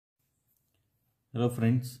Hello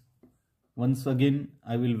friends, once again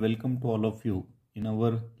I will welcome to all of you in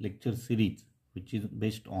our lecture series which is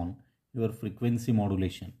based on your frequency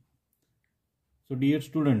modulation. So dear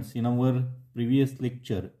students, in our previous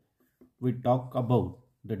lecture we talked about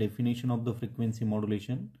the definition of the frequency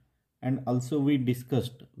modulation and also we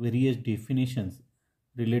discussed various definitions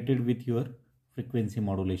related with your frequency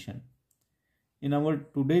modulation. In our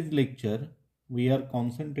today's lecture, we are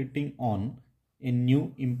concentrating on a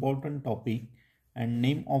new important topic and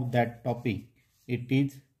name of that topic it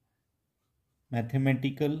is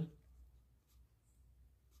mathematical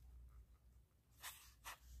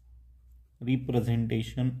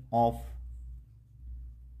representation of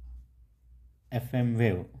FM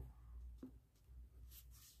wave.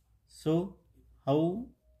 So how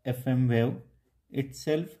FM wave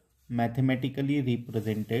itself mathematically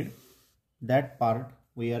represented, that part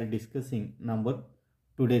we are discussing in our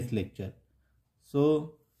today's lecture.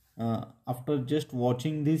 So after just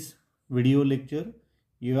watching this video lecture,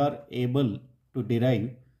 you are able to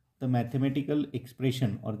derive the mathematical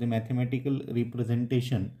expression or the mathematical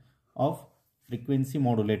representation of frequency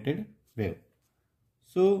modulated wave.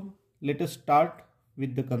 So let us start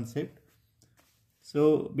with the concept.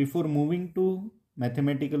 So before moving to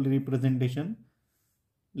mathematical representation,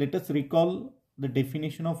 let us recall the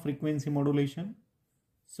definition of frequency modulation.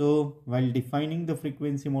 So while defining the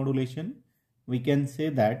frequency modulation, we can say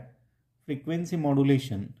that frequency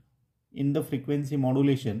modulation, in the frequency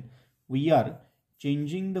modulation, we are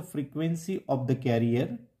changing the frequency of the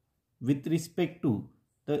carrier with respect to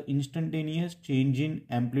the instantaneous change in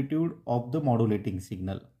amplitude of the modulating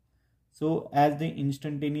signal. So as the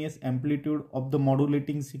instantaneous amplitude of the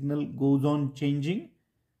modulating signal goes on changing,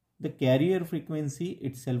 the carrier frequency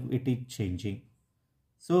itself it is changing.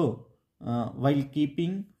 So while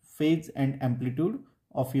keeping phase and amplitude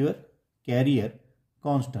of your carrier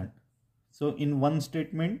constant. So in one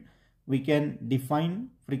statement we can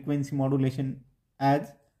define frequency modulation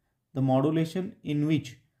as the modulation in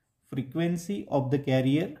which frequency of the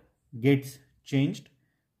carrier gets changed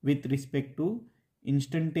with respect to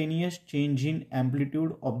instantaneous change in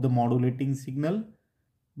amplitude of the modulating signal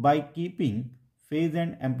by keeping phase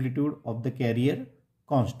and amplitude of the carrier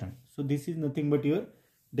constant. So this is nothing but your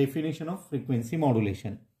definition of frequency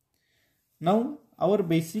modulation. Now our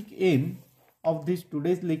basic aim of this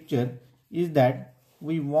today's lecture is that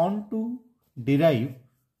we want to derive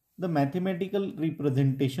the mathematical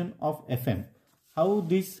representation of FM. How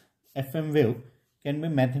this FM wave can be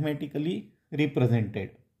mathematically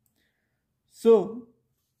represented. So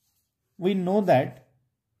we know that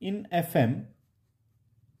in FM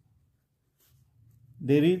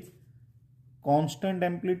there is constant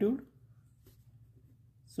amplitude.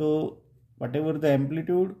 So whatever the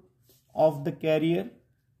amplitude of the carrier,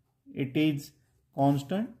 it is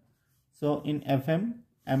constant. So in FM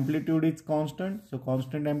amplitude is constant, so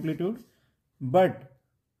constant amplitude, but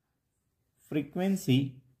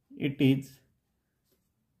frequency it is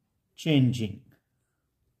changing.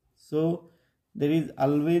 So there is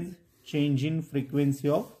always change in frequency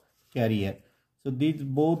of carrier. So these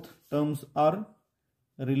both terms are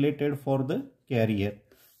related for the carrier.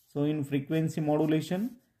 So in frequency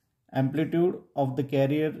modulation, amplitude of the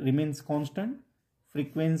carrier remains constant,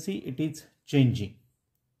 frequency it is changing,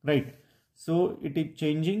 right? So it is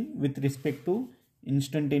changing with respect to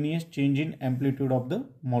instantaneous change in amplitude of the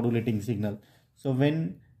modulating signal. So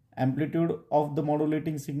when amplitude of the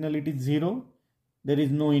modulating signal it is 0, there is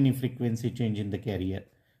no any frequency change in the carrier.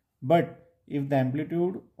 But if the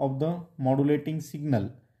amplitude of the modulating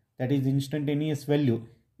signal, that is instantaneous value,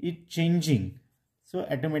 is changing, so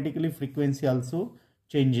automatically frequency also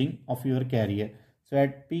changing of your carrier. So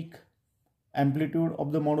at peak amplitude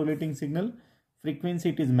of the modulating signal, frequency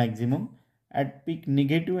it is maximum. At peak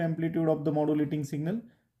negative amplitude of the modulating signal,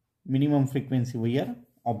 minimum frequency we are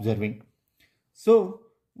observing. So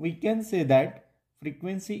we can say that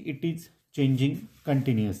frequency it is changing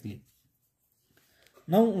continuously.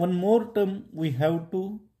 Now one more term we have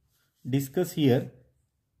to discuss here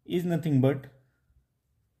is nothing but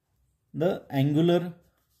the angular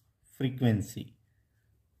frequency.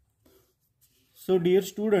 So dear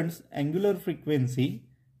students, angular frequency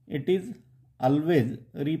it is always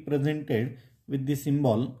represented with the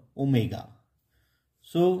symbol omega.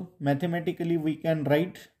 So mathematically we can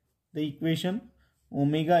write the equation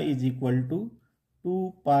omega is equal to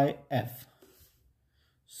 2 pi f.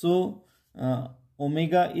 So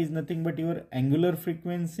omega is nothing but your angular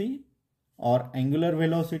frequency or angular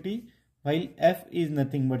velocity, while f is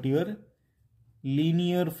nothing but your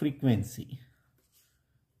linear frequency.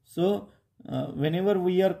 So whenever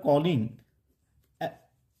we are calling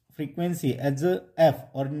frequency as a f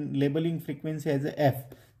or labeling frequency as a f,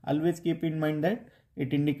 always keep in mind that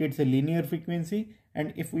it indicates a linear frequency,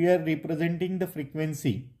 and if we are representing the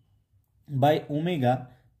frequency by omega,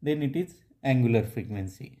 then it is angular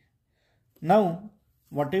frequency. Now,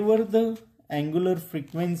 whatever the angular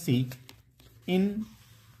frequency in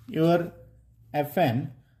your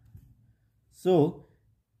FM, so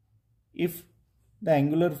if the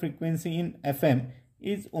angular frequency in FM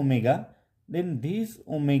is omega, then this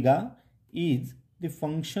omega is the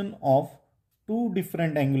function of two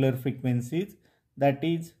different angular frequencies, that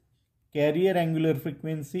is carrier angular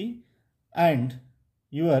frequency and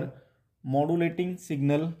your modulating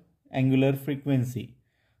signal angular frequency.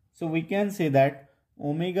 So we can say that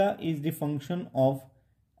omega is the function of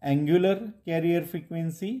angular carrier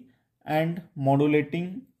frequency and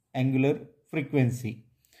modulating angular frequency.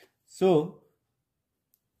 So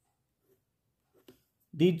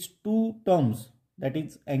these two terms, that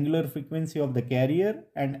is angular frequency of the carrier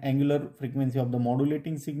and angular frequency of the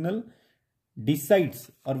modulating signal,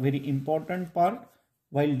 decides a very important part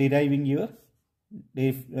while deriving your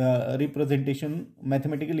representation,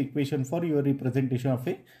 mathematical equation for your representation of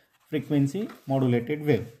a frequency modulated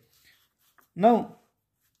wave. Now,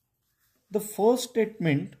 the first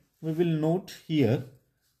statement we will note here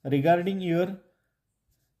regarding your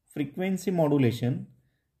frequency modulation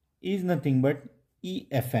is nothing but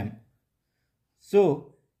EFM.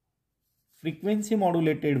 So, frequency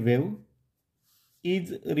modulated wave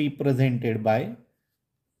is represented by,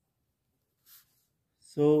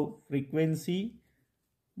 so frequency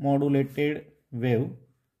modulated wave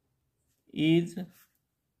is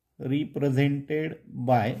represented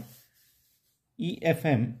by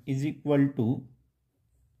EFM is equal to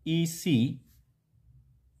EC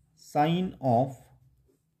sine of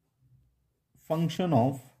function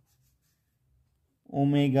of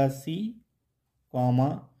omega c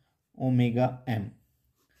comma omega m.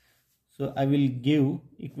 So I will give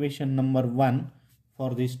equation number 1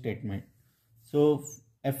 for this statement. So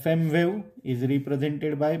FM wave is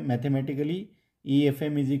represented by, mathematically,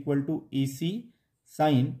 EFM is equal to EC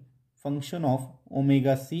sine function of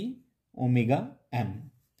omega c omega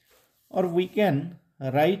m, or we can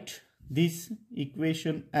write this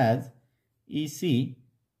equation as EFM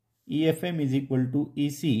is equal to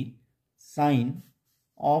EC sine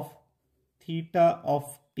of theta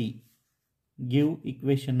of t. Give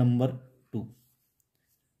equation number 2.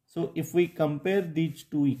 So if we compare these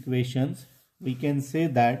two equations, we can say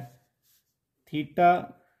that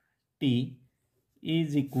theta t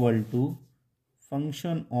is equal to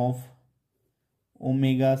function of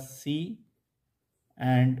omega c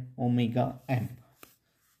and omega m.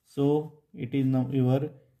 So it is now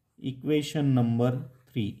your equation number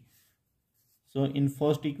 3. So in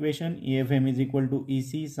first equation, EFM is equal to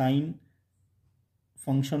EC sine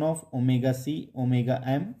function of omega c omega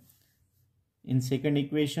m. In second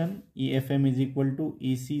equation, EFM is equal to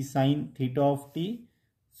EC sine theta of t.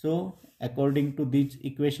 So according to this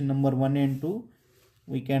equation number 1 and 2,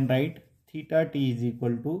 we can write theta t is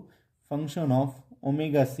equal to function of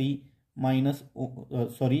omega c minus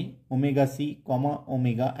omega c comma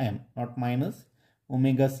omega m, not minus,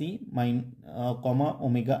 omega c comma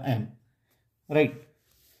omega m. Right.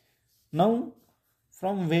 Now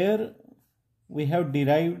from where we have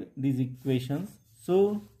derived these equations,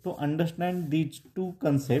 so to understand these two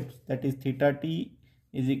concepts, that is theta t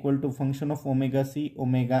is equal to function of omega c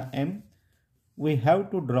omega m, we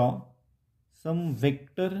have to draw some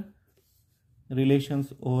vector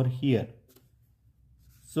relations over here.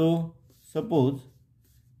 So suppose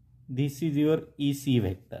this is your EC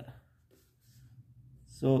vector.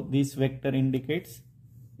 So this vector indicates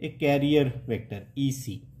a carrier vector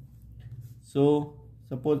EC. So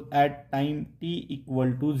suppose at time t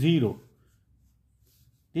equal to 0,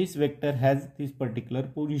 this vector has this particular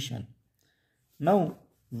position. Now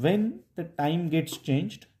when the time gets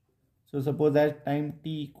changed, so suppose at time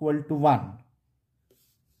t equal to 1,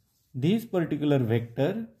 this particular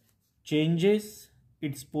vector changes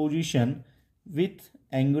its position with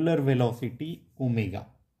angular velocity omega.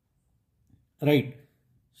 Right.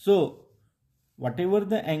 So whatever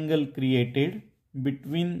the angle created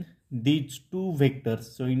between these two vectors,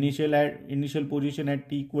 so initial position at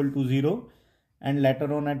t equal to 0 and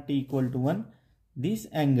later on at t equal to 1, this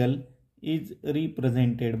angle is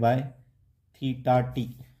represented by theta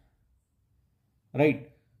t.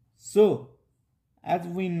 Right. So as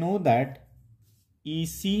we know that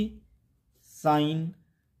EC sine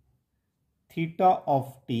theta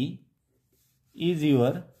of t is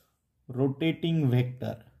your rotating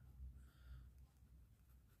vector.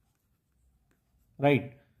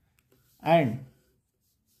 Right. And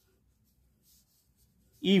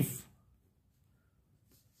if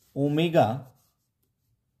omega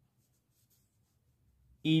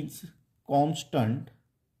is constant,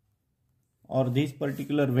 or this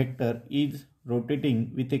particular vector is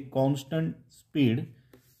rotating with a constant speed,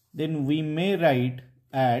 then we may write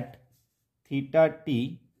at theta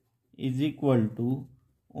t is equal to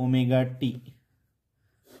omega t.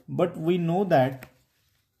 But we know that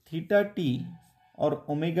theta t or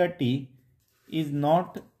omega t is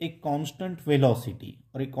not a constant velocity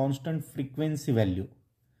or a constant frequency value.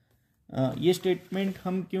 ये statement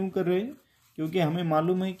हम क्यों कर रहे हैं? क्योंकि हमें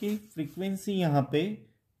मालूम है कि फ्रीक्वेंसी यहाँ पे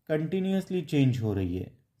कंटिन्यूसली चेंज हो रही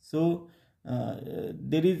है. सो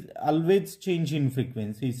there is always change in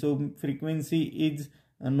frequency. So frequency is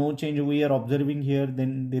no change we are observing here,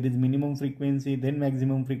 then there is minimum frequency, then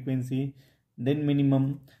maximum frequency, then minimum,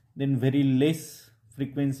 then very less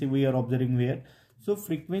frequency we are observing here. So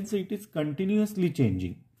frequency, it is continuously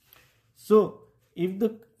changing. So if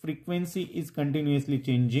the frequency is continuously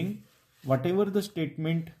changing, whatever the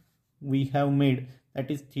statement we have made,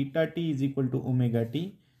 that is theta t is equal to omega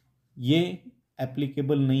t, ये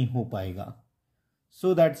applicable नहीं हो पाएगा.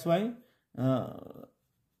 So that's why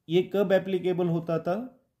ये कब applicable होता था?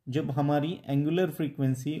 जब हमारी एंगुलर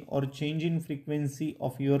फ्रीक्वेंसी और change in frequency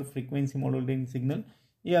of your frequency modulating signal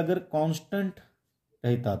ये अगर कांस्टेंट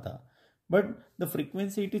रहता था. But the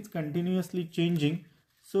frequency it is continuously changing,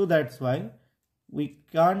 so that's why we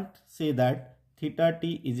can't say that theta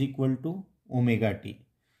T is equal to omega T.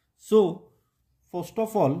 So first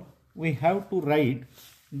of all we have to right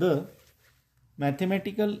the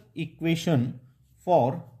mathematical equation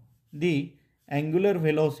for the angular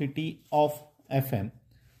velocity of Fm.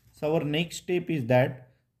 So our next step is that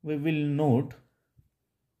we will note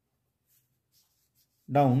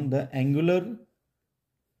down the angular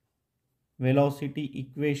velocity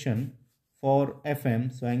equation for Fm.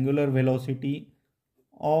 So angular velocity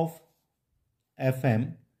of Fm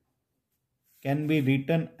can be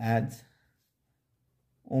written as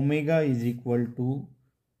omega is equal to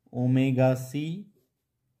omega c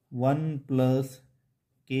 1 plus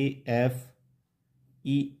kf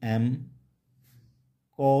em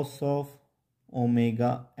cos of omega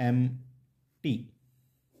mt.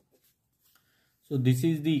 So this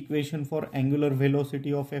is the equation for angular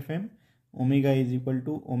velocity of Fm. Omega is equal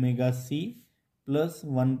to omega c plus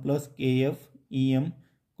 1 plus kf em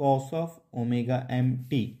cos of omega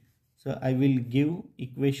mt. So I will give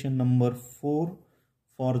equation number 4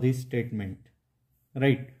 for this statement.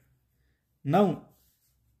 Right. Now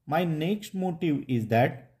my next motive is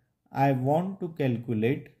that I want to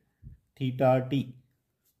calculate theta t.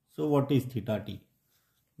 So what is theta t?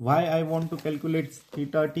 Why I want to calculate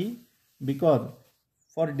theta t? Because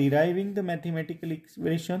for deriving the mathematical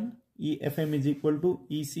expression Efm is equal to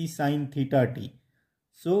Ec sin theta t.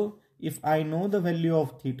 So if I know the value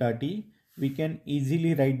of theta t, we can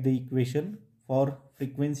easily write the equation for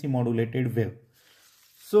frequency modulated wave.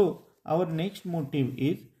 So our next motive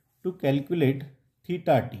is to calculate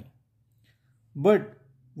theta t. But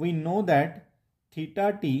we know that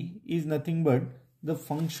theta t is nothing but the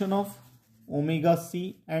function of omega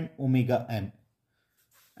c and omega m.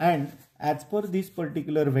 And as per this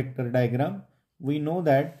particular vector diagram, we know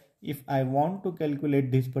that if I want to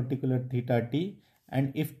calculate this particular theta t,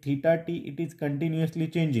 and if theta t it is continuously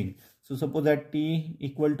changing, so suppose at t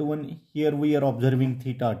equal to 1, here we are observing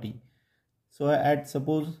theta t. So at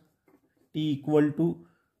suppose t equal to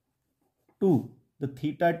 2, the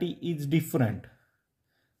theta t is different.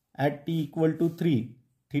 At t equal to 3,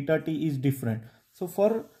 theta t is different. So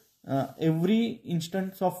for every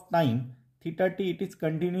instance of time, theta t it is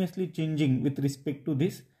continuously changing with respect to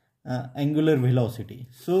this angular velocity.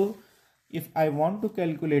 So if I want to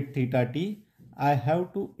calculate theta t, I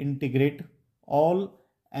have to integrate all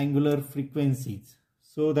angular frequencies.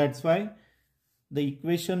 So that's why the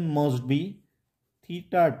equation must be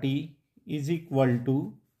theta t is equal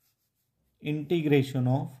to integration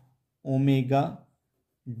of omega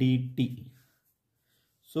dt.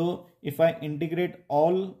 So if I integrate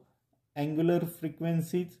all angular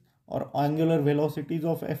frequencies or angular velocities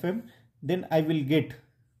of Fm, then I will get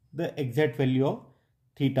the exact value of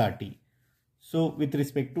theta t. So with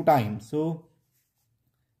respect to time, so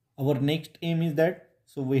our next aim is that,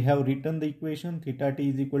 so we have written the equation theta t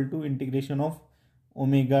is equal to integration of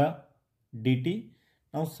omega dt.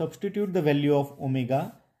 Now substitute the value of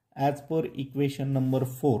omega as per equation number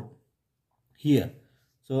 4 here.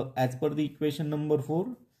 So as per the equation number 4,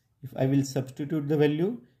 if I will substitute the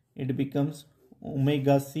value, it becomes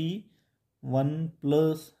omega c 1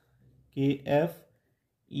 plus kf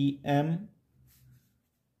em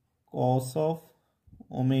cos of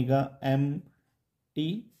omega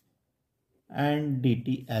mt, and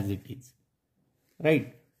dt as it is,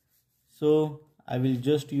 right? So I will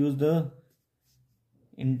just use the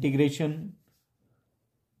integration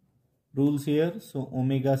rules here. So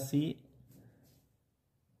omega c,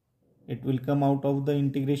 it will come out of the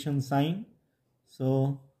integration sign,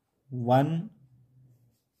 so 1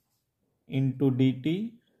 into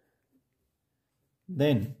dt,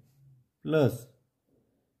 then plus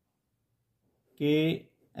k,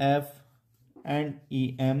 f and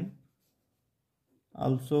em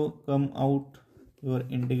also come out your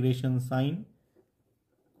integration sign,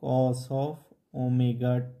 cos of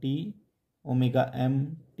omega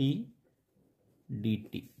m t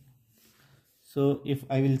dt. So if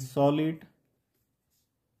I will solve it,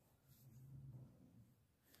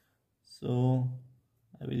 so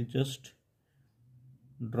I will just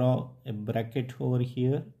draw a bracket over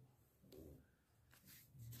here.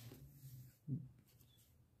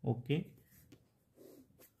 Okay,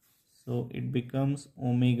 so it becomes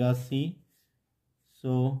omega c,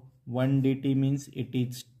 so 1 dt means it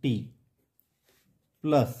is t,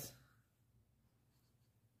 plus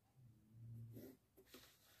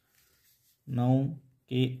now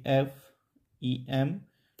kf em,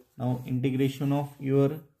 now integration of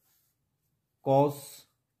your cos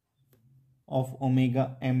of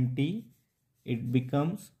omega mt, it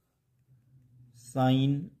becomes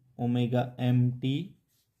sin omega mt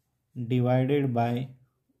divided by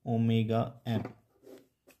omega m,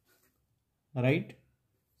 right?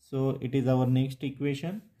 So it is our next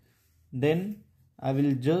equation. Then I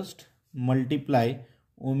will just multiply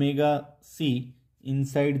omega c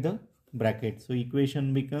inside the bracket, so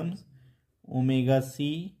equation becomes omega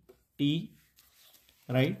c t,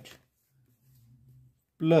 right,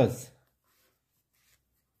 plus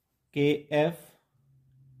kf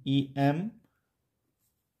em,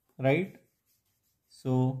 right?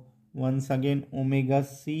 So once again omega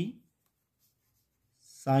c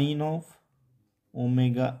sin of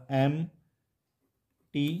omega m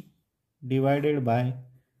t divided by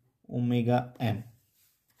omega m.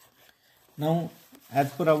 Now as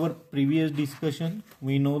per our previous discussion,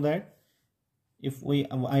 we know that if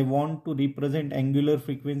I want to represent angular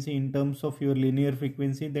frequency in terms of your linear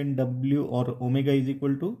frequency, then w or omega is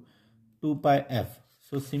equal to 2 pi f.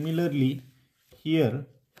 So similarly here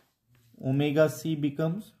omega c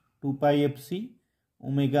becomes 2 pi fc,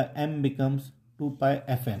 omega m becomes 2 pi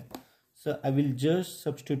fm. So I will just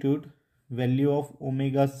substitute value of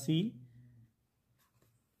omega c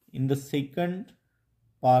in the second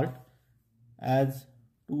part as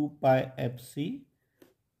 2 pi fc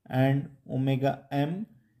and omega m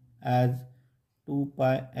as 2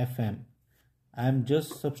 pi fm. I am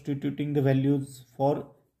just substituting the values for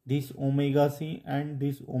this omega c and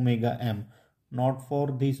this omega m, not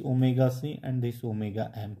for this omega c and this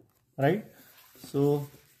omega m, right? So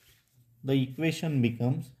the equation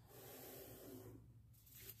becomes,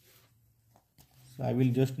 so I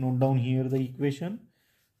will just note down here the equation.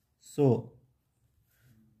 So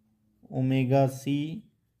omega c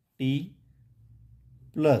t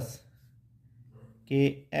plus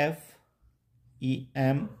kf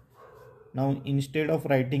em. Now instead of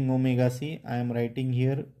writing omega c, I am writing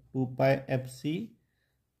here 2 pi fc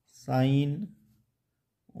sin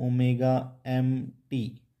omega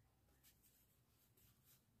mt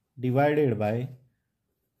divided by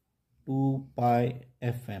 2 pi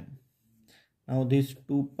fm. Now this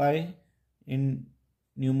 2 pi in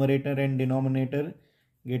numerator and denominator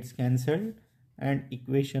gets cancelled and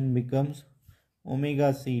equation becomes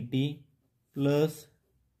omega ct plus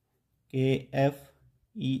kf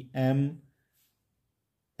em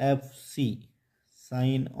fc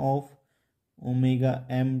sin of omega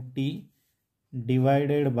mt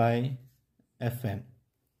divided by fm,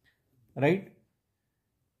 right?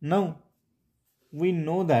 Now we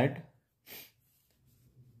know that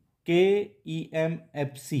KEM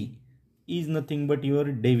FC is nothing but your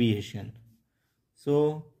deviation.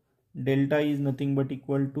 So delta is nothing but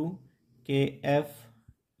equal to KF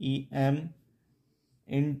EM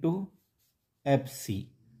into FC.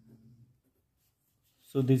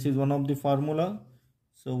 So this is one of the formula.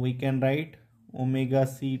 So we can write omega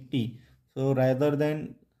CT. So rather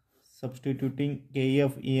than substituting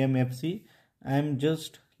KF EM FC, I am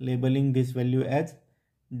just labeling this value as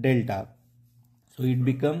delta. So it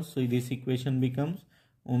becomes, so this equation becomes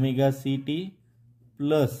omega CT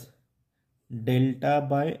plus delta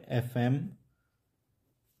by FM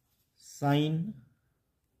sin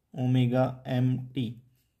omega MT.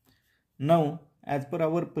 Now as per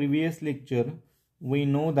our previous lecture, we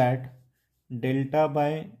know that delta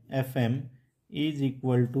by FM is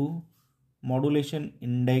equal to modulation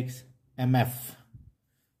index MF.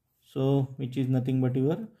 So which is nothing but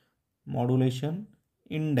your modulation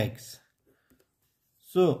index.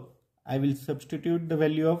 So I will substitute the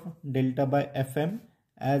value of delta by Fm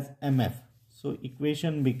as Mf. So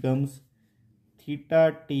equation becomes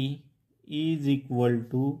theta t is equal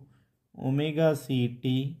to omega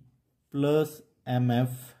ct plus Mf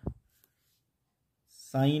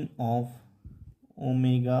sine of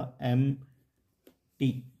omega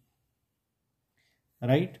mt.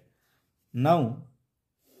 Right? Now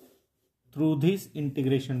through this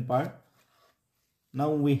integration part, now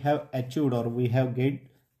we have achieved or we have get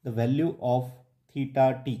the value of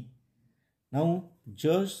theta t. Now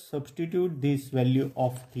just substitute this value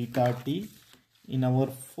of theta t in our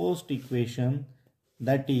first equation,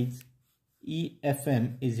 that is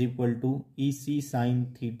EFM is equal to EC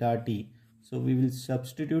sine theta t. So we will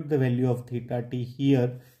substitute the value of theta t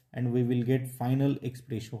here and we will get final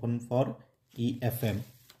expression for EFM.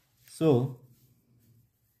 So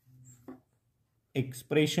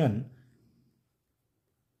expression,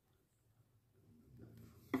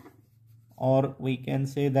 or we can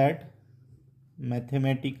say that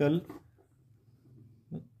mathematical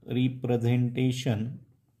representation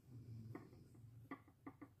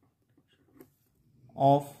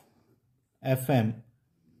of Fm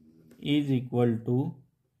is equal to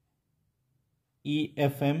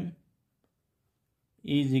EFM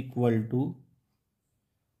is equal to,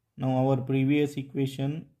 now our previous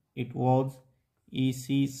equation it was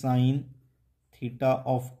EC sine theta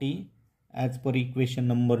of t as per equation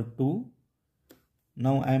number 2.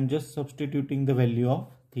 Now I am just substituting the value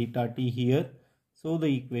of theta t here, so the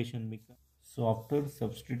equation becomes, so after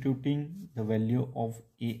substituting the value of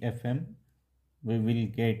EFM we will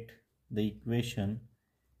get the equation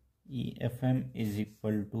EFM is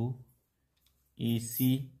equal to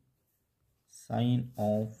EC sine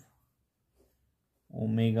of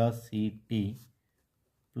omega ct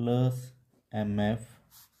plus MF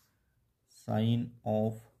sine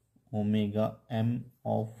of omega m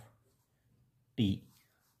of t.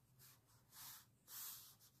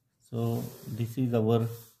 So this is our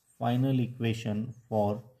final equation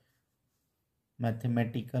for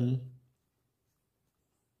mathematical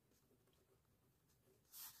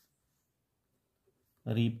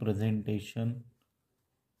representation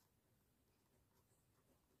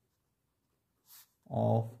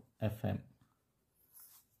of Fm.